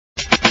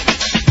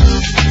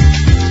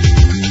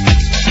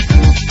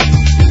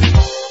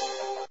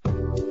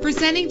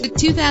Presenting the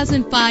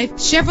 2005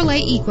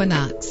 Chevrolet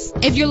Equinox.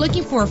 If you're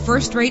looking for a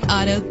first-rate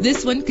auto,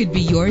 this one could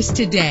be yours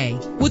today.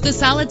 With a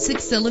solid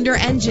 6-cylinder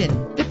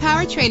engine, the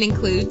powertrain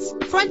includes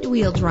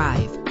front-wheel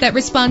drive that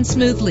responds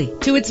smoothly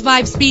to its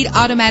 5-speed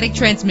automatic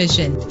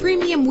transmission.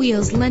 Premium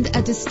wheels lend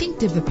a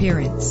distinctive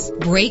appearance.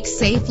 Brake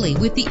safely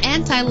with the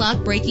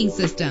anti-lock braking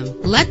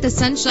system. Let the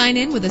sunshine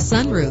in with a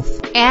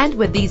sunroof. And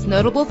with these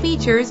notable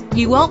features,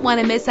 you won't want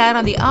to miss out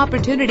on the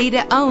opportunity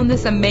to own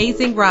this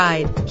amazing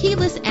ride.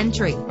 Keyless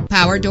entry,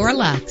 power door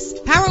locks,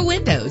 power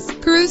windows,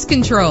 cruise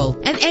control,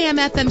 an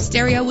AM/FM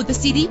stereo with a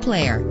CD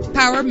player,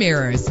 power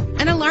mirrors,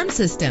 an alarm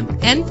system.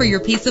 And for your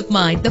peace of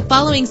mind, the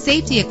following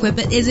safety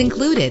equipment is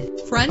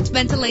included: front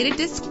ventilated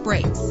disc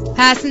brakes,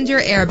 passenger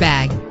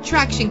airbag,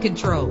 traction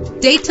control,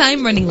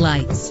 daytime running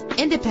lights,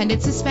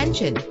 independent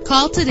suspension.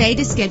 Call today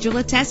to schedule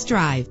a test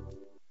drive.